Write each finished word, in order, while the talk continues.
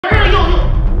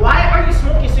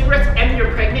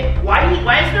Why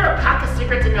is there a pack of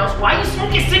cigarettes in the house? Why are you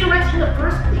smoking cigarettes in the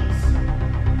first place?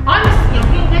 Honestly,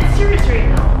 I'm being dead serious right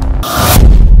now.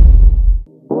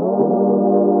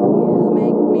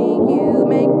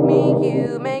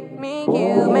 You make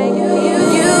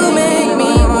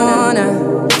me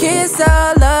wanna kiss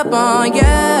all up on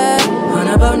ya. On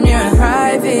a boat near a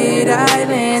private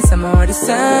island, somewhere the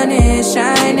sun is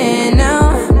shining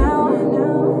now.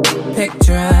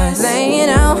 Picture us laying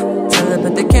out, tell her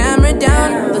put the camera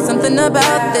down. There's something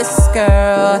about this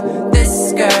girl,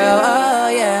 oh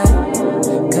yeah.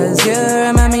 Cause you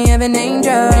remind me of an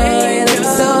angel. You look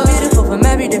so beautiful from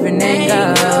every different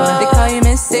angle. They call you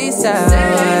Miss Cesar,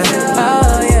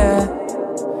 oh yeah.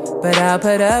 But I'll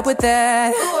put up with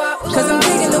that, cause I'm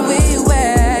digging the way you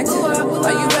act.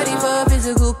 Are you ready for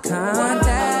physical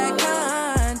contact?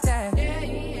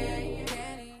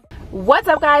 What's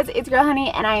up guys, it's Girl Honey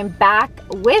and I am back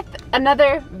with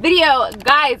another video.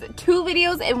 Guys, 2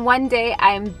 videos in one day.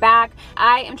 I am back.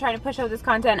 I am trying to push out this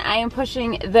content. I am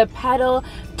pushing the pedal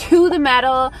to the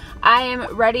metal. I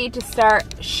am ready to start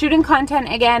shooting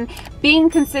content again, being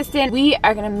consistent. We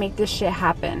are gonna make this shit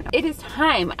happen. It is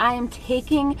time. I am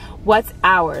taking what's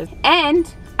ours,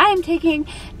 and I am taking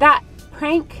that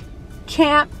prank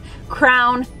champ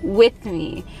crown with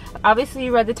me. Obviously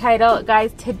you read the title.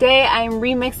 Guys, today I am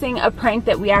remixing a prank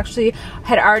that we actually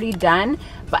had already done,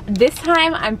 but this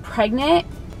time I'm pregnant.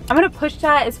 I'm gonna push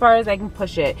that as far as I can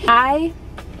push it. I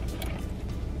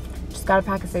just got a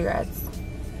pack of cigarettes,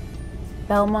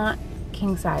 Belmont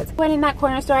king size. Went in that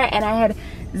corner store and I had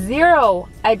zero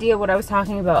idea what I was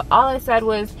talking about. All I said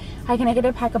was, hi, can I get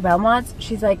a pack of Belmonts?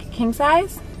 She's like, king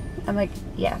size? I'm like,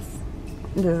 yes.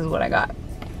 This is what I got.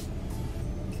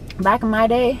 Back in my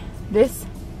day, this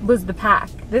was the pack.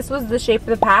 This was the shape of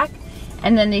the pack,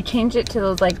 and then they changed it to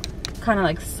those like kind of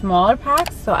like smaller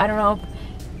packs. So I don't know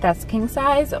if that's king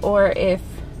size or if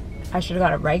I should have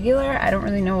got a regular. I don't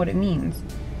really know what it means.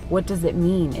 What does it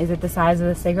mean? Is it the size of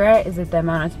the cigarette? Is it the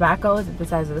amount of tobacco? Is it the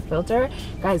size of the filter?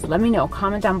 Guys, let me know.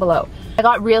 Comment down below. I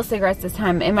got real cigarettes this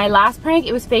time. In my last prank,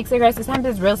 it was fake cigarettes. This time,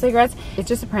 it's real cigarettes. It's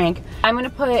just a prank. I'm gonna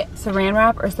put saran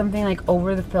wrap or something like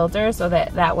over the filter so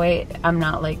that way I'm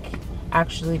not like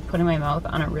actually putting my mouth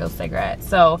on a real cigarette.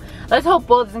 So let's hope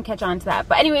Bull doesn't catch on to that.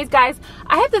 But anyways guys,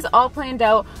 I have this all planned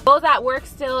out. Bull's at work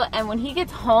still, and when he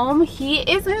gets home, he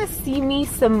is gonna see me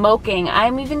smoking.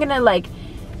 I'm even gonna like,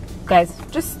 guys,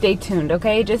 just stay tuned,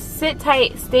 okay? Just sit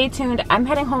tight, stay tuned. I'm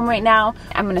heading home right now.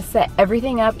 I'm gonna set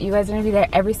everything up. You guys are gonna be there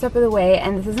every step of the way,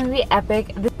 and this is gonna be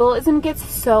epic. This Bull is gonna get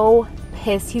so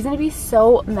pissed. He's gonna be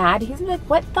so mad. He's gonna be like,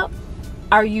 what the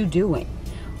are you doing?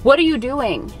 What are you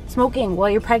doing? Smoking while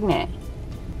you're pregnant.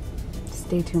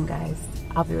 Stay tuned guys,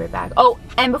 I'll be right back. Oh,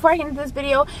 and before I get into this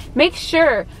video, make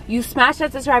sure you smash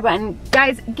that subscribe button.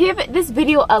 Guys, give this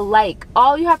video a like.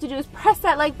 All you have to do is press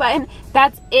that like button.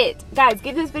 That's it. Guys,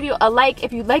 give this video a like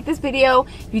if you like this video.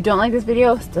 If you don't like this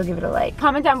video, still give it a like.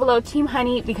 Comment down below Team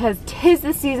Honey, because 'tis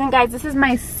the season, guys. This is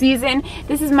my season.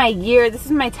 This is my year. This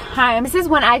is my time. This is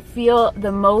when I feel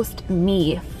the most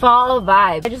me. Fall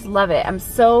vibe. I just love it. I'm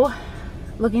so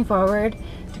looking forward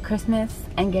to Christmas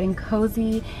and getting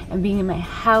cozy and being in my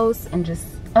house and just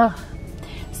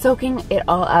soaking it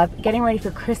all up, getting ready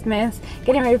for Christmas,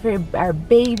 getting ready for our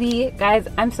baby. Guys,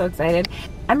 I'm so excited.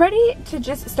 I'm ready to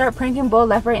just start pranking Bull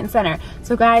left, right, and center.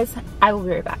 So guys, I will be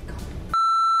right back.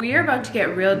 We are about to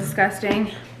get real disgusting.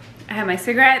 I have my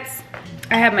cigarettes,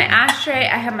 I have my ashtray,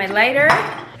 I have my lighter,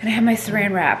 and I have my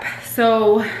saran wrap.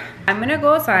 So I'm gonna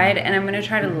go outside and I'm gonna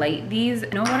try to light these. You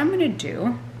know what I'm gonna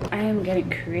do? I am getting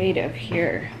creative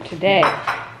here today.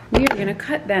 We are gonna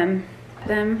cut them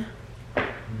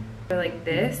like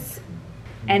this.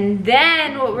 And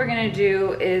then what we're gonna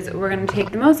do is we're gonna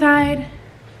take them outside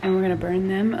and we're gonna burn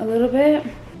them a little bit.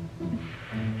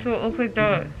 So it looks like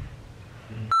that.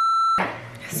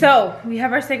 So we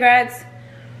have our cigarettes.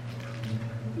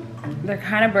 They're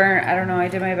kind of burnt. I don't know, I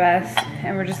did my best.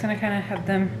 And we're just gonna kind of have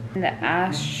them in the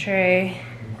ashtray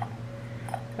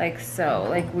like so.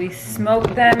 Like we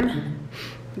smoke them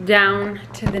down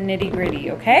to the nitty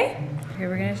gritty, okay? Okay,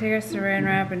 we're gonna take our saran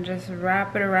wrap and just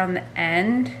wrap it around the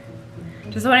end.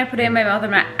 Just when I put it in my mouth,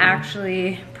 I'm not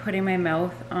actually putting my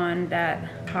mouth on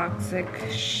that toxic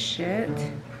shit.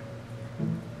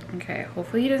 Okay,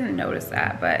 hopefully he doesn't notice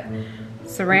that, but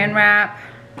saran wrap.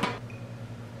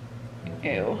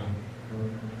 Ew.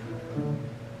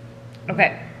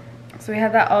 Okay, so we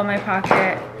have that all in my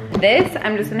pocket. This,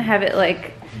 I'm just gonna have it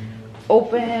like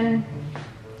open.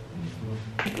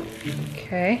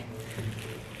 Okay.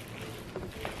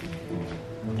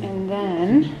 And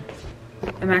then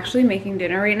I'm actually making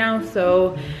dinner right now,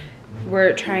 so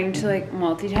we're trying to like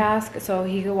multitask so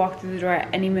he could walk through the door at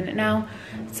any minute now.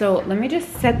 So let me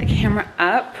just set the camera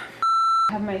up.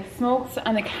 I have my smokes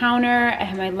on the counter, I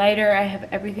have my lighter, I have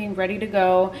everything ready to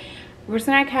go. We're just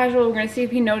gonna act casual, we're gonna see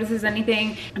if he notices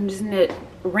anything. I'm just gonna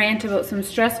rant about some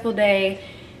stressful day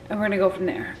and we're gonna go from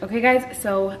there. Okay guys,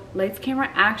 so lights, camera,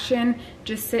 action.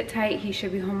 Just sit tight, he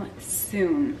should be home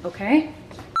soon, okay?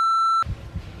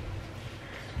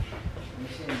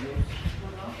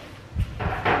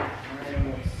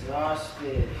 I'm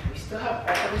exhausted. We still have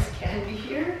all this candy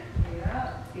here?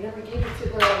 Yeah. You never gave it to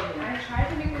them. I tried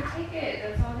to make them take it,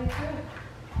 that's all they took.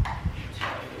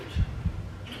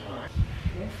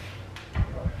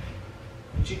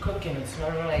 What you cooking? It's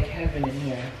smelling like heaven in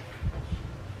here.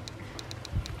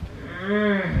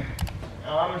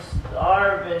 I'm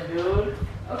starving, dude.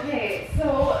 Okay,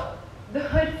 so the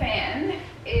hood fan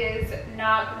is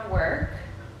not gonna work.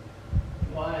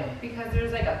 Why? Because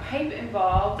there's like a pipe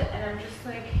involved and I'm just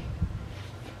like,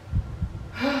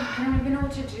 I don't even know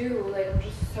what to do. Like I'm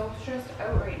just so stressed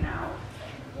out right now.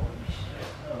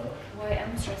 Well, I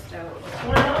am stressed out. What's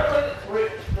going on? Like,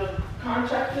 were the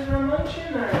contractors are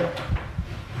munching or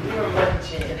you're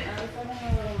munching? I was having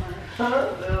a little munch.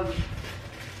 Huh?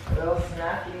 Little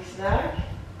snacky snack?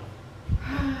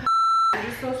 I'm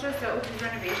just so stressed out with these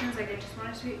renovations. Like I just want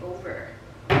it to be over.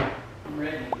 I'm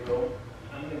ready, bro.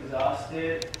 I'm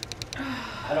exhausted.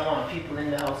 I don't want people in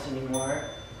the house anymore.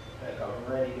 Like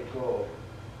I'm ready to go.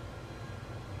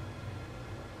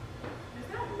 There's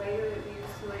that lighter that we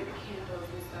used to light the candles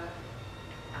and stuff.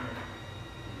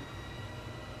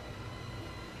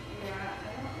 Yeah,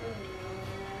 I don't really know.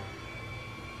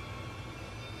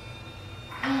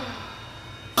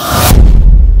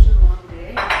 Such a long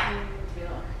day. I can't even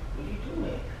feel. What are you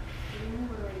doing?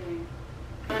 What am I doing?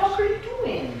 What the fuck are you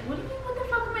doing? What do you mean, what the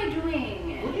fuck am I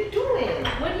doing? What are you doing?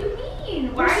 What do you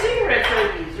mean? What cigarettes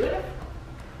are these?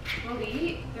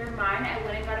 Lily, they're mine. I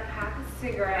went and got a pack of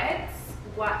cigarettes.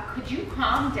 What? Could you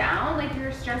calm down? Like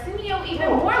you're stressing me out even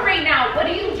more right now. What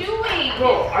are you doing?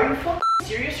 Bro, are you fucking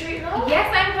serious right now? Yes,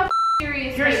 I'm fucking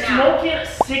serious You're right now. smoking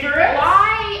cigarettes?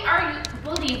 Why are you,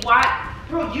 Lily? What?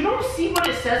 Bro, you don't see what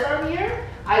it says on here?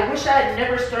 I wish I had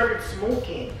never started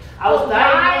smoking. I was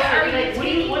Why diagnosed are with, you like,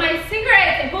 taking my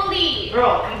cigarettes, Bully?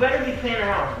 Bro, you better be playing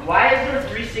around. Why is there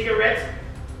 3 cigarettes?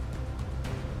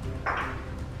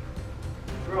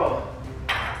 Bro,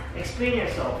 explain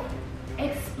yourself.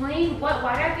 Explain what?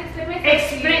 Why do I have to explain myself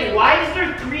to Explain, you? why is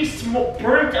there 3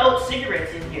 burnt out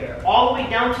cigarettes in here? All the way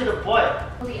down to the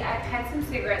butt. Bully, I've had some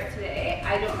cigarettes today.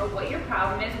 I don't know what your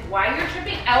problem is, why you're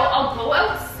tripping out. I'll go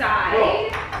outside.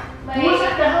 Bro, who was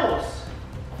at the house?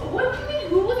 What do you mean,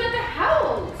 who was at the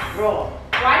house? Bro,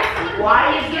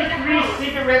 Why is there 3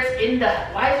 cigarettes in the,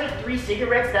 why is there 3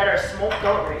 cigarettes that are smoked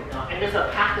out right now? And there's a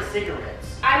pack of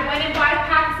cigarettes. I went and bought a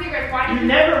pack of cigarettes. Why You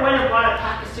never went and bought a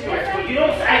pack of cigarettes, Yes, but I you don't,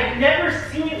 did. I've never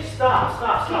seen you, stop,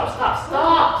 bro.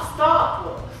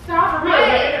 Stop For real, what?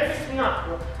 you're gonna piss me off,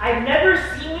 bro. I've never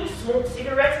seen you smoke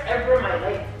cigarettes ever in my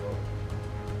life, bro.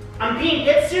 I'm being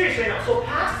dead serious right now, so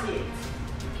pass it.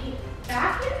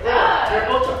 Back it Bro, up. you're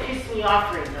about to piss me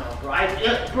off right now, bro.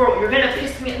 Bro, you're gonna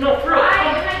piss me, no, for real. Why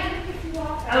am I gonna piss you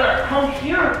off? Ella, come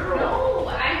here, bro. No,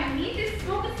 I need to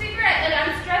smoke a cigarette. Like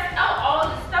I'm stressed out. All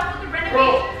the stuff with the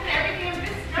renovations and everything. I'm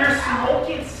just You're stressed out.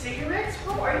 smoking cigarettes,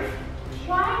 bro? Are you?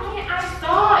 Why can't I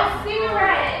Stop, smoke a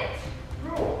cigarette?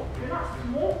 Bro, you're not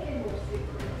smoking those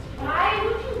cigarettes. Why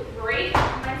would you break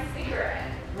my cigarette?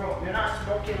 Bro, you're not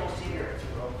smoking those cigarettes,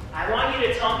 bro. I want you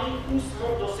to tell me who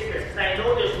smoked those cigarettes, because I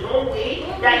know there's no way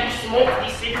that you smoked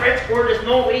these cigarettes, or there's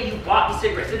no way you bought these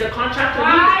cigarettes. Did the contractor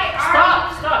leave it?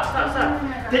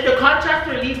 Stop. Did the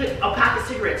contractor leave it, a pack of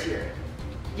cigarettes here?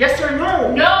 Yes or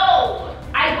no? No!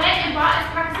 I went and bought a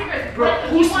pack of cigarettes. Bro, But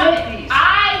who you smoked wanted- these?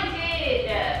 I did.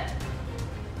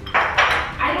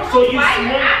 I don't So know you why you're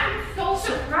smoked- acting so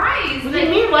surprised. What do you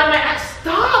mean? Why am I?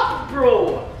 Stop,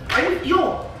 bro. Are you,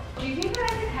 yo? Do you think that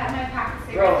I could have my pack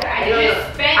of Bro, cigarettes? I yo,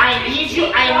 just spent I need you.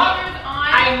 $15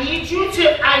 I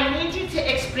need you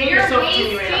to explain You're yourself to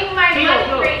me right wasting now. my Hey,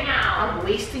 money right now. I'm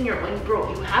wasting your money, bro.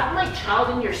 You have my child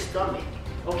in your stomach.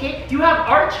 Okay? You have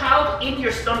our child in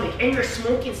your stomach and you're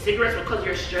smoking cigarettes because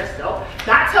you're stressed out.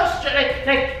 That's how stressed,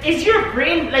 like, is your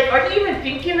brain, like, are you even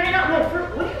thinking right now? No,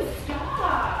 what do you,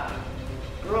 Stop.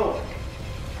 bro,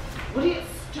 what do you,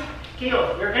 stop.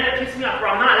 Gail, you're gonna piss me off, bro.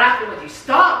 I'm not laughing with you.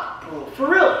 Stop, bro, for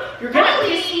real. You're gonna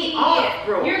piss me off,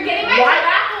 bro. You're getting my Why?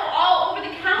 tobacco all over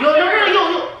the counter.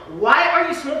 Yo. Why are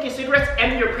you smoking cigarettes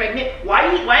and you're pregnant?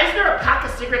 Why is there a pack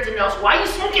of cigarettes in the house? Why are you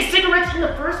smoking cigarettes in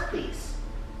the first place?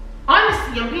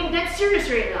 Honestly, I'm being dead serious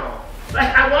right now.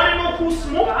 Like, I want to know who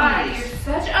smoked God, these. you're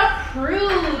such a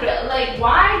prude. Like,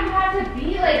 why do you have to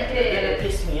be like You're gonna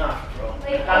this? piss me off, bro.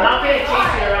 Like, I'm not gonna oh chase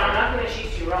my you God. around. I'm not gonna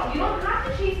chase you around. You don't have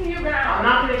to chase me I'm around.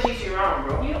 not gonna chase you around,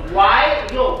 bro. You- Why?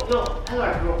 Yo,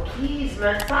 Ella, bro, please,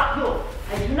 man, stop, yo.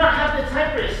 I do not have the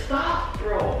time for this. Stop,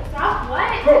 bro. Stop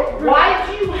what? Bro, why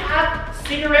do you have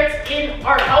cigarettes in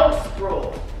our house,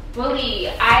 bro? Bully,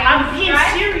 I'm being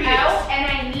stressed serious. out and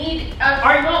I need a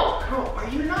Are smoke. Are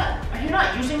you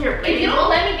not using your brain? If you don't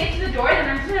let me get to the door, then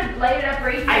I'm just gonna light it up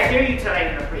right here. I dare you to light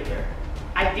it up right there.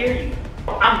 I dare you.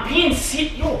 I'm being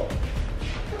serious. Yo.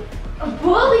 A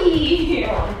bully. Yo,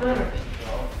 I'm done with you,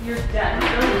 bro. You're done.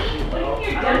 I'm done with you, What do bro. you mean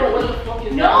you're I don't know done? what the fuck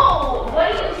is No.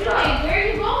 What are you doing? Stop. Where are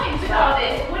you going with Stop. all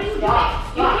this? What are you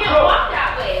Stop. doing? You Stop, can't bro. walk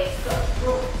that way.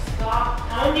 Bro, stop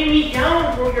pounding me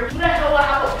down, bro. Who the hell will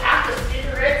have a pack of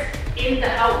cigarettes in the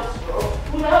house, bro?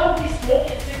 Who the hell will be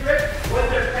smoking cigarettes when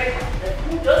they're pregnant? Like,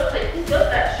 who does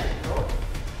that shit, bro?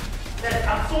 Like,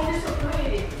 I'm so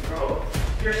disappointed in you, bro.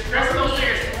 You're stressed out that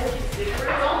you're smoking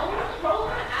cigarettes. Don't throw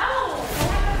them out.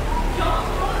 Don't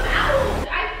throw them out.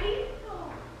 I hate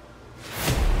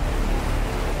them.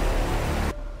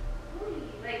 Bully,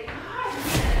 like, God,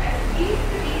 man, I used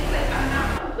to be like, I'm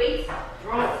not gonna waste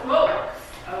smoke.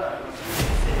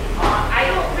 I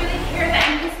don't really care that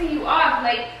I'm pissing you off.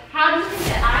 Like, how do you think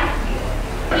that I feel?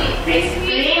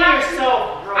 Explain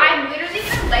yourself, bro. I'm literally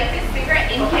gonna light this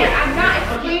cigarette in here. I'm not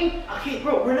explaining. Okay,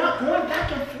 bro, we're not going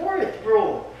back and forth,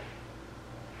 bro.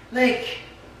 Like,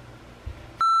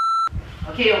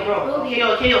 okay, yo, bro.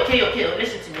 Okay.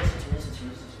 Listen to me.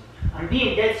 I'm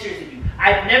being dead serious with you.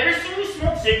 I've never seen you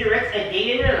smoke cigarettes a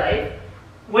day in your life.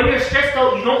 When you're stressed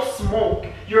out, you don't smoke.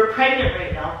 You're pregnant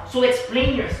right now, so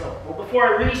explain yourself, bro. Before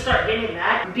I really start getting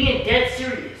mad, I'm being dead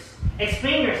serious.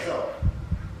 Explain yourself.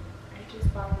 I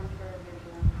just bought them for a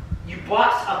video. You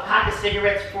bought a pack of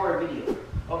cigarettes for a video.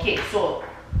 Okay, so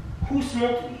who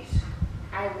smoked these?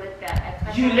 I lit them. I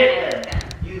cut You them lit and I them.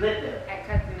 You lit them. I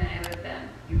cut them and I lit them.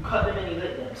 You cut them and you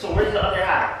lit them. So where's the other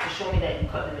half to show me that you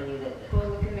cut them and you lit them? Go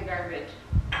look in the garbage.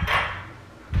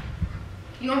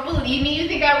 You don't believe me? You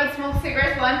think I would smoke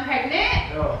cigarettes while I'm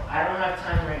pregnant? Bro, I don't have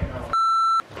time right now.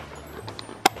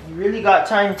 You really got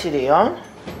time today, huh?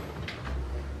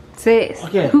 Sis,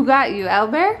 Okay. who got you,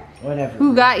 Albert? Whatever.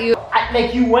 Who got you?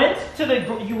 Like you went to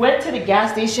the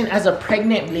gas station as a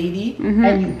pregnant lady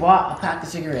and you bought a pack of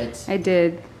cigarettes. I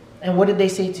did. And what did they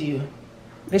say to you?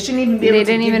 They shouldn't even be able They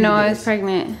to didn't give even you know I was this.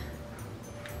 pregnant.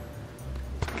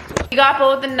 We got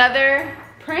both another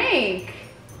prank.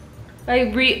 Like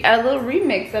a little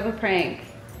remix of a prank.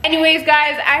 Anyways,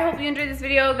 guys, I hope you enjoyed this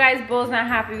video. Guys, Bull's not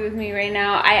happy with me right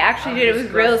now. I actually did it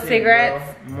with real Disgusting, cigarettes.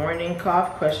 bro. Morning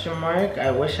cough, question mark. I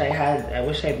wish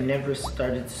I'd never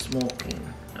started smoking.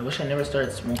 I wish I never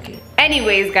started smoking.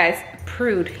 Anyways, guys,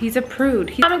 prude. He's a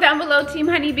prude. Comment down below, Team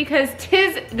Honey, because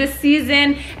 'tis the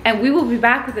season, and we will be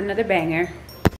back with another banger.